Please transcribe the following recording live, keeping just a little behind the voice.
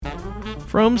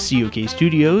From COK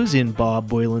Studios in Bob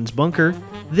Boylan's bunker,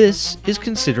 this is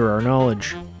Consider Our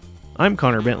Knowledge. I'm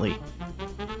Connor Bentley.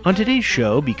 On today's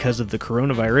show, because of the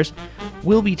coronavirus,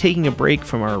 we'll be taking a break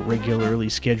from our regularly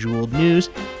scheduled news,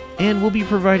 and we'll be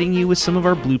providing you with some of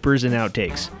our bloopers and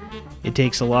outtakes. It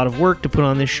takes a lot of work to put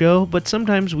on this show, but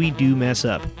sometimes we do mess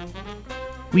up.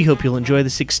 We hope you'll enjoy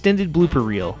this extended blooper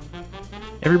reel.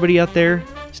 Everybody out there,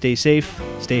 stay safe,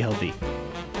 stay healthy.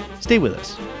 Stay with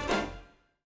us.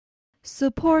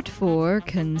 Support for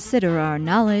Consider Our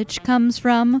Knowledge comes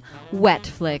from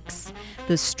Wetflix,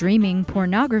 the streaming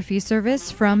pornography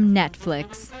service from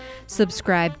Netflix.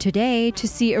 Subscribe today to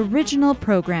see original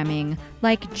programming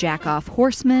like Jack Off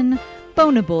Horseman,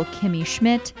 Bonable Kimmy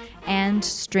Schmidt, and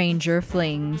Stranger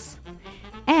Flings.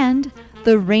 And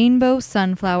the Rainbow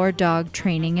Sunflower Dog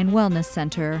Training and Wellness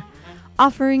Center,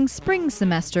 offering spring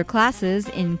semester classes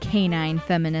in canine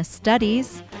feminist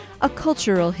studies, a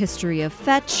cultural history of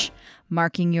fetch,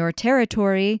 marking your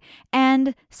territory,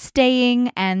 and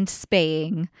staying and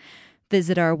spaying.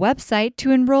 Visit our website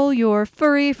to enroll your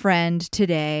furry friend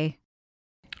today.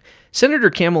 Senator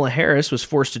Kamala Harris was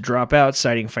forced to drop out,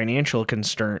 citing financial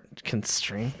constraint.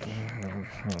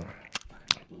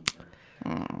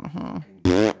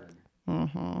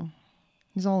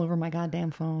 He's all over my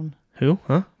goddamn phone. Who?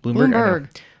 Huh? Bloomberg.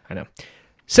 I know.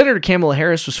 Senator Kamala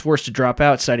Harris was forced to drop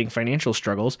out, citing financial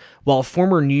struggles, while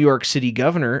former New York City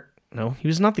governor... No, he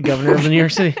was not the governor of New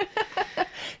York City.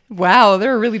 Wow,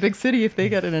 they're a really big city if they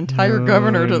get an entire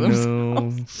governor to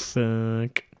themselves.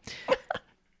 Fuck.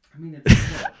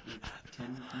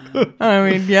 I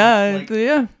mean, yeah, Like-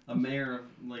 yeah. A mayor of,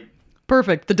 like...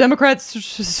 Perfect. The Democrats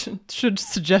should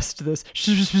suggest this.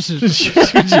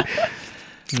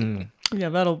 Yeah,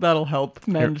 that'll help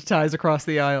mend ties across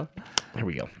the aisle. There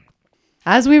we go.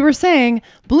 As we were saying,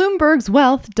 Bloomberg's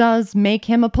wealth does make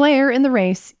him a player in the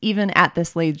race, even at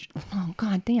this age. Oh,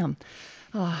 god damn.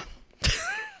 And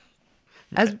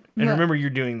remember, you're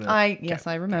doing the... Yes,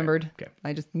 I remembered. Okay.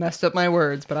 I just messed up my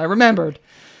words, but I remembered.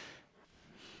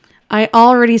 I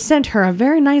already sent her a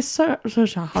very nice A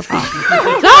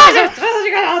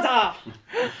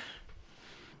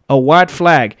white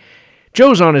flag.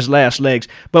 Joe's on his last legs,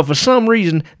 but for some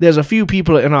reason, there's a few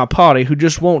people in our party who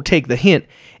just won't take the hint,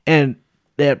 and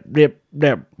a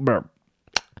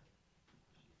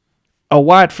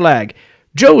white flag.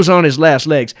 Joe's on his last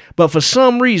legs, but for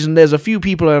some reason, there's a few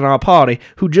people in our party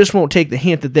who just won't take the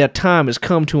hint that their time has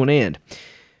come to an end.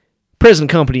 Present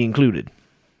company included.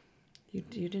 You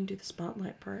didn't do the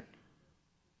spotlight part.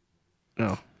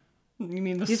 No. You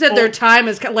mean You said their time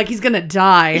is like he's gonna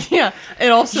die. Yeah,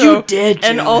 and also You did,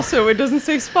 and Joe. also it doesn't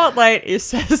say spotlight; it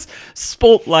says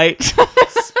spotlight. Spotlight.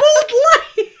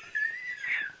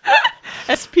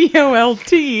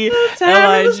 SPOLTLIG.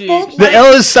 The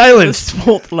L is silent.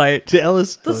 Spotlight. The L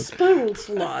is... The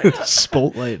spotlight.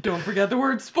 Spotlight. Don't forget the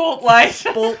word spotlight.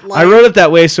 Spotlight. I wrote it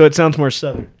that way so it sounds more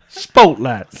southern.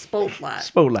 Spotlight. Spotlight.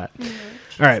 Spotlight.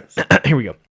 All right, here we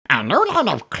go. A new line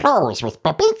of clothes with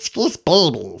Babinski's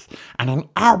Babies, and an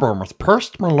album with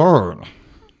Post Malone.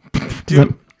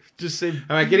 Dude, Just say... am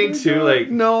I getting too, like...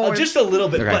 No, just a little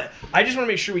bit, Okay. but I just want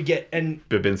to make sure we get... And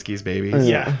Babinski's Babies?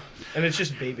 yeah, and it's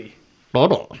just baby.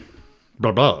 Baby.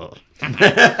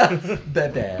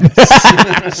 Baby.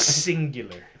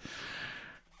 Singular.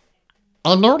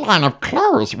 A new line of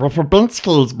clothes with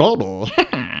Babinski's Baby,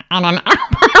 and an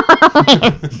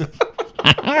album...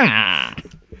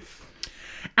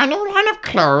 A new line of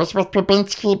clothes with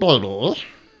Babinski Baby.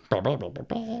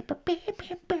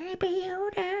 Baby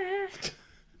Yoda.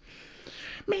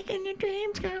 Making your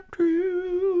dreams come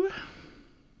true.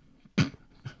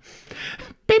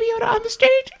 Baby Yoda on the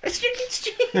stage.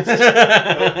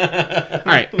 All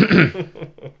right.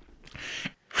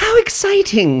 How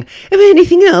exciting! Of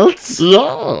anything else?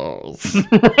 Yes.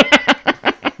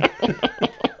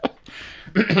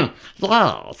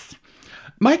 Yes.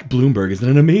 Mike Bloomberg is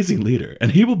an amazing leader,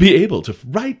 and he will be able to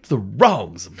right the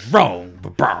wrongs of wrong.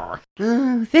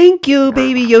 Thank you,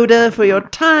 Baby Yoda, for your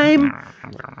time.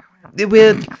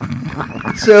 We're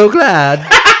so glad.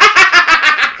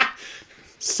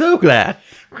 So glad.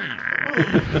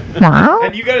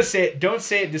 And you gotta say it. Don't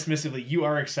say it dismissively. You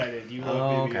are excited. You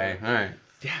love baby. Okay, all right.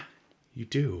 Yeah, you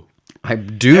do. I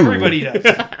do. Everybody does.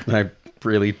 I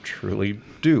really, truly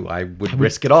do. I would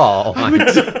risk it all.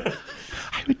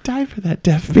 I would die for that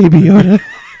deaf Baby Yoda.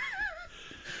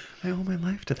 I owe my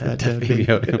life to that deaf Baby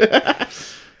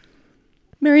Yoda.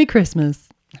 Merry Christmas.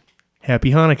 Happy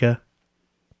Hanukkah.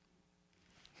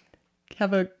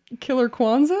 Have a killer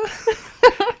Kwanzaa?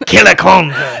 Killer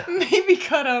Kwanzaa. Maybe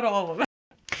cut out all of it.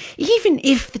 Even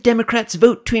if the Democrats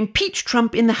vote to impeach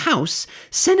Trump in the House,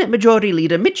 Senate Majority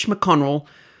Leader Mitch McConnell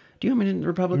Do you want me to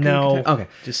Republican? No. Okay.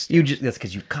 Just- That's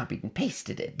because you copied and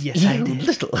pasted it. Yes, I You did.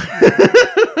 Little.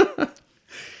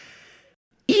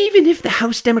 Even if the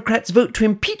House Democrats vote to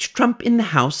impeach Trump in the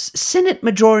House, Senate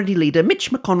Majority Leader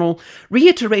Mitch McConnell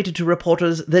reiterated to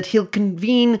reporters that he'll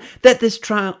convene the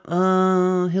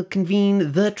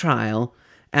trial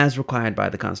as required by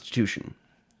the Constitution.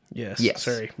 Yes. Yes.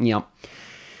 Sorry. Yep.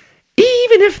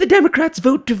 Even if the Democrats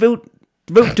vote to vote.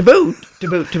 You gotta vote to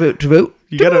vote.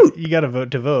 You gotta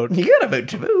vote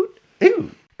to vote.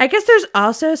 Ooh. I guess there's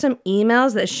also some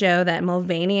emails that show that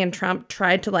Mulvaney and Trump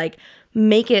tried to like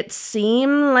make it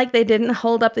seem like they didn't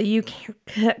hold up the UK.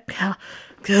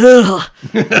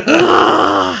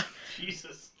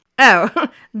 Jesus. Oh,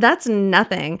 that's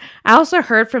nothing. I also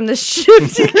heard from the ship.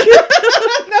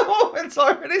 No, it's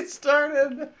already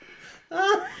started.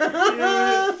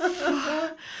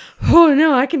 Oh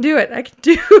no, I can do it. I can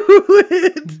do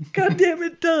it. God damn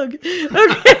it, Doug.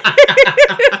 Okay.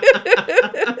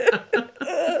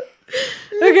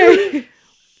 Okay.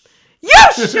 You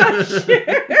shush.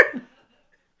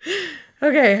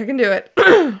 Okay, I can do it.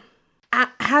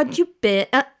 How'd you been?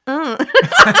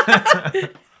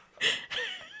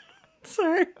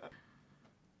 Sorry.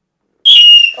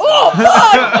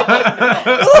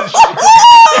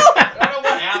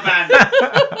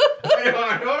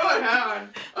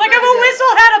 Like if a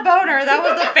whistle had a boner, that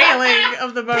was the failing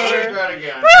of the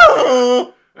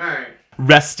boner.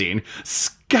 Resting.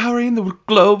 Scouring the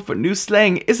globe for new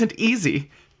slang isn't easy.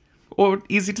 Or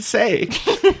easy to say.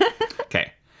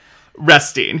 Okay.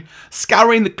 Resting.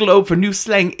 Scouring the globe for new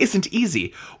slang isn't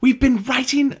easy. We've been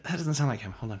writing... That doesn't sound like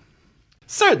him. Hold on.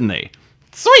 Certainly.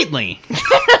 Sweetly.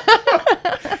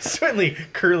 Certainly,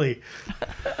 Curly.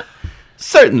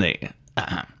 Certainly.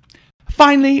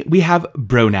 Finally, we have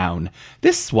pronoun.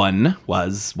 This one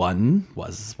was one.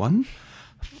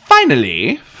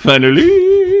 Finally,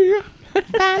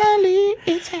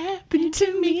 it's happening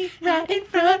to me right in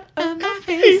front of my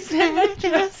face. I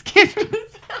just can't.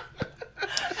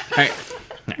 All right.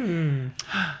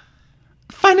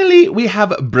 Finally, we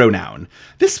have pronoun.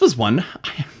 This was one.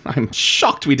 I'm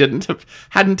shocked we wouldn't.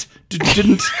 Couldn't,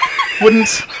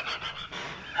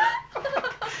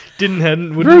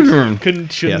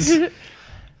 shouldn't. Yes.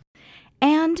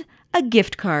 And a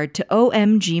gift card to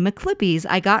OMG McFlippies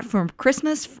I got for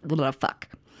Christmas. Fuck.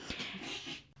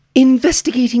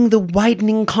 Investigating the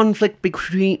widening conflict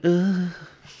between...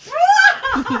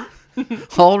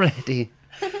 Already.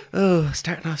 Oh,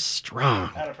 starting off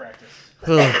strong. Out of practice.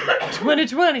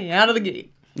 2020, out of the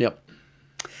gate. Yep.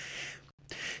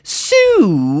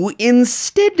 So,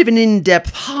 instead of an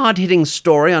in-depth, hard-hitting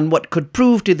story on what could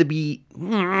prove to be...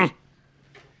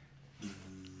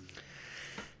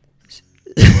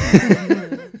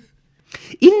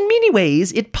 In many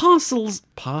ways, it parcels.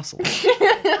 I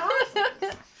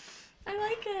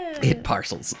like it. It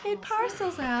parcels. It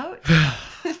parcels out.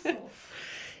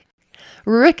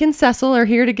 Rick and Cecil are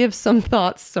here to give some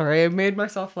thoughts. Sorry, I made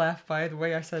myself laugh by the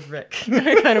way I said Rick.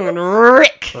 I kind of went,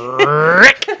 Rick.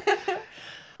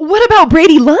 What about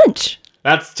Brady Lunch?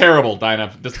 That's terrible,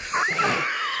 Dinah. Just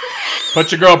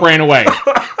put your girl brain away.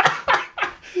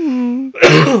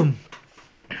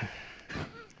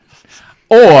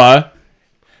 Or,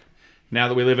 now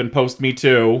that we live in post-Me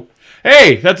Too,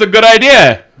 hey, that's a good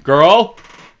idea, girl.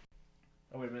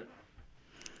 Oh, wait a minute.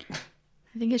 I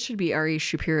think it should be Ari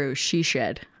Shapiro She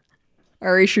Shed.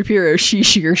 Ari Shapiro She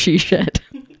Shed.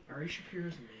 Ari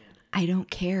Shapiro's a man. I don't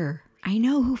care. I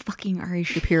know who fucking Ari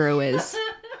Shapiro is.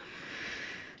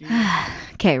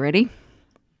 Okay, ready?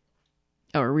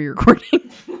 Oh, are we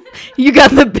recording? You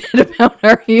got the bit about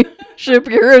Ari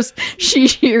Shapiro's She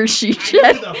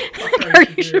Shed.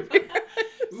 Ari Shapiro.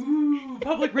 Ooh,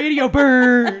 public radio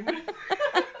burn.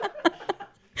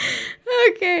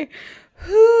 Okay.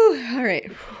 Whew. All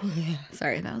right.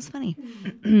 Sorry, that was funny.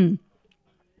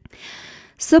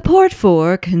 Support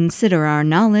for Consider Our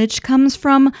Knowledge comes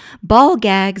from ball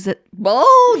gags.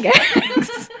 Ball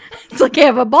gags? It's like I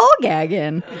have a ball gag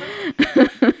in.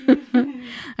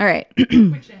 All right.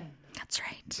 That's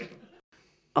right.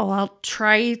 Oh, I'll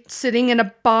try sitting in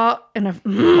a bog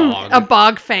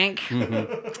fank.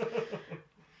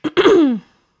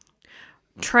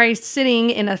 Try sitting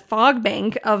in a fog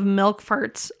bank of milk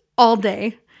farts all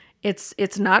day.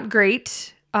 It's not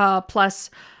great. Plus,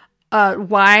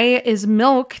 why is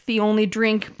milk the only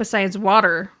drink besides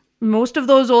water? Most of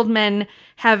those old men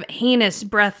have heinous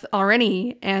breath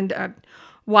already, and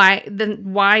why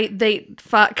they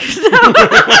fuck?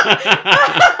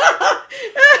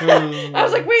 I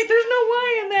was like, wait, there's no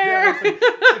why in there.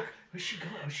 Where's she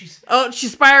going?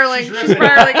 She's spiraling. She's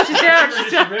spiraling. She's down.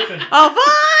 She's down. Oh,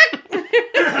 fuck!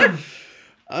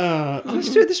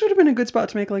 This would have been a good spot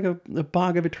to make like a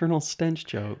Bog of Eternal Stench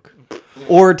joke.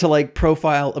 Or to like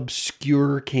profile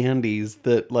obscure candies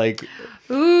that like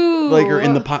are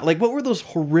in the pot. Like what were those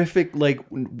horrific like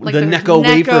the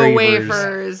Necco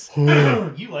wafers?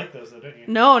 You like those though, don't you?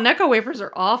 No, Necco wafers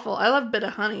are awful. I love Bit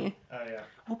of Honey. Oh yeah.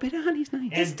 Oh, Bit of Honey's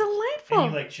nice. It's delightful.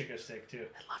 And you like Chico Stick too,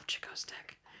 I love Chico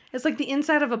Stick. It's like the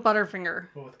inside of a Butterfinger.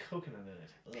 but with coconut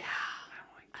in it. Ugh.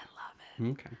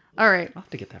 Okay. All right. I'll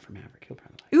have to get that from Maverick. He'll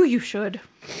probably like Ooh, you should.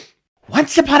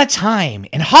 Once upon a time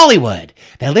in Hollywood,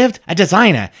 there lived a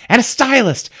designer and a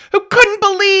stylist who couldn't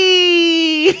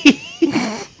believe.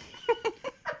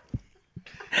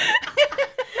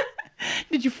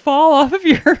 Did you fall off of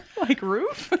your like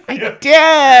roof? I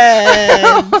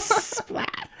did.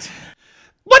 Splat.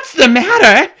 What's the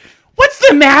matter? What's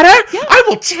the matter? I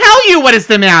will tell you what is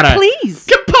the matter. Please.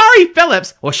 Campari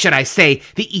Phillips, or should I say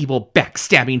the evil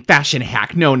backstabbing fashion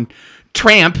hack known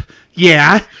Tramp.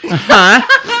 Yeah.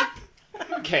 Uh-huh.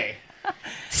 Okay.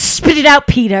 Spit it out,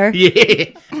 Peter.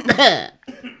 Yeah.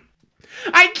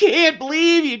 I can't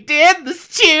believe you did this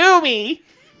to me.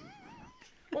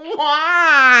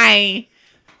 Why?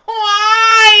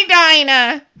 Why,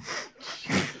 Dinah?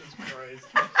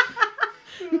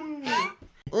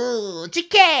 Ooh,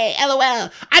 GK, LOL.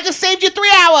 I just saved you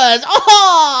 3 hours.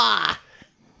 Oh!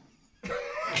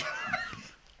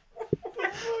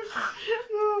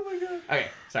 Okay,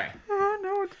 sorry.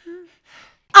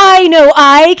 I know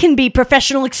I can be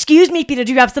professional. Excuse me, Peter,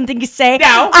 do you have something to say?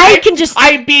 No,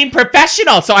 I'm being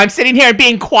professional, so I'm sitting here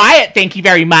being quiet. Thank you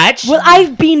very much. Well,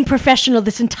 I've been professional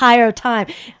this entire time.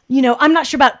 You know, I'm not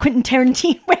sure about Quentin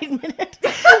Tarantino. Wait a minute.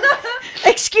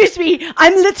 Excuse me,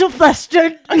 I'm a little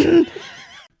flustered.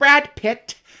 Brad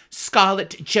Pitt,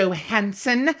 Scarlett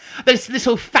Johansson, this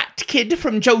little fat kid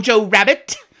from Jojo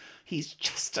Rabbit. He's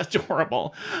just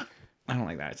adorable. I don't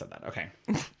like that I said that. Okay.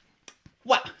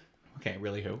 What? Okay,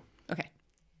 really who? Okay.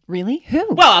 Really?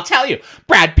 Who? Well, I'll tell you.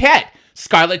 Brad Pitt,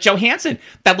 Scarlett Johansson,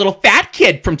 that little fat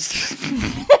kid from... Doesn't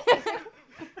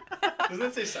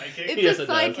it say sidekick? It's Yes, a it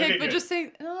does. sidekick, Okay, but good. just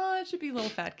say, oh, it should be little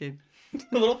fat kid.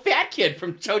 The little fat kid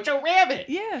from Jojo Rabbit.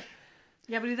 Yeah.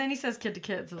 Yeah, but then he says kid to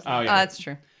kid. So it's Oh, like, yeah. That's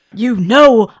true. You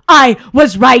know I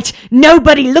was right.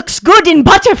 Nobody looks good in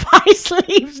butterfly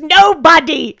sleeves.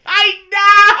 Nobody. I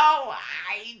know.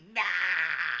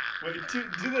 Wait, do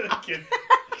that again.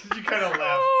 You kind of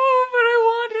laugh. Oh, but I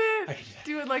want it.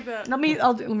 Do it like that. Let me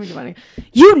do mine.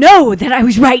 You know that I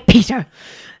was right, Peter.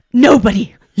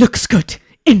 Nobody looks good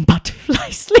in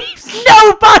butterfly sleeves.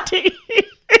 Nobody.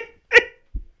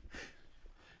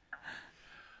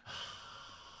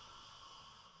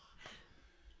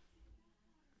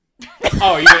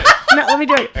 Oh, you did. No, let me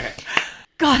do it.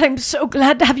 God, I'm so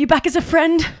glad to have you back as a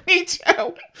friend. Me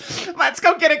too. Let's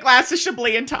go get a glass of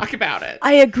Chablis and talk about it.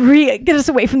 I agree. Get us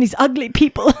away from these ugly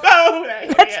people. Oh,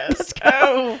 yes. let's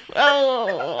go.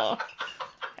 Oh.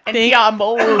 And the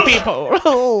old people.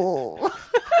 Oh.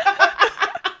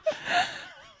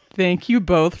 Thank you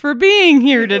both for being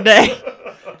here today.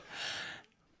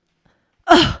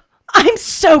 I'm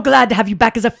so glad to have you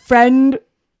back as a friend.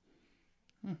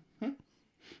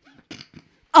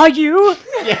 Are you?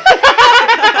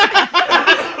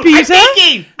 Peter?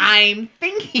 I'm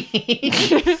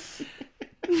thinking.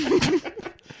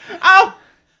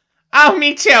 Oh,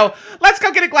 me too. Let's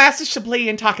go get a glass of Chablis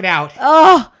and talk it out.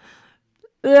 Oh,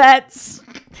 let's.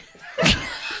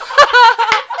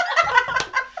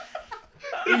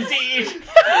 Indeed.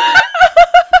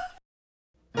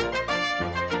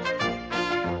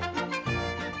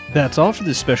 That's all for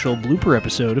this special blooper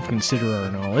episode of Consider Our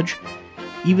Knowledge.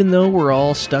 Even though we're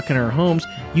all stuck in our homes,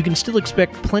 you can still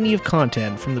expect plenty of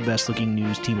content from the best-looking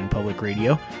news team in public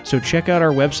radio, so check out our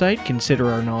website,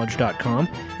 considerourknowledge.com,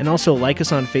 and also like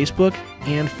us on Facebook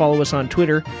and follow us on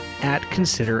Twitter at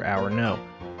ConsiderOurKnow.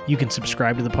 You can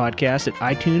subscribe to the podcast at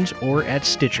iTunes or at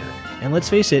Stitcher. And let's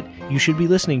face it, you should be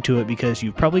listening to it because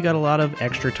you've probably got a lot of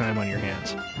extra time on your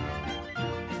hands.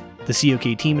 The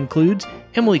COK team includes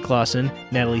Emily Clausen,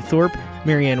 Natalie Thorpe,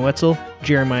 Marianne Wetzel,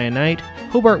 Jeremiah Knight,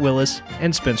 Hobart Willis,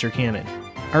 and Spencer Cannon.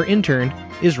 Our intern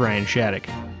is Ryan Shattuck.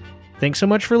 Thanks so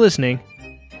much for listening.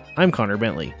 I'm Connor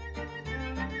Bentley.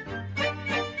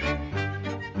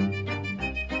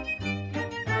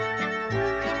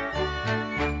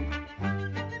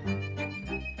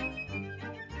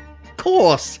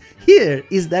 course, here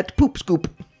is that poop scoop.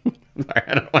 Sorry,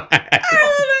 I don't want to.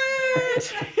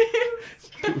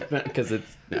 Because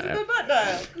it's Butt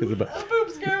dial. A poop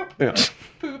scoop. Yeah.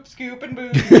 Poop scoop and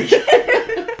boo.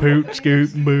 Poop, scoop,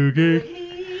 boogie.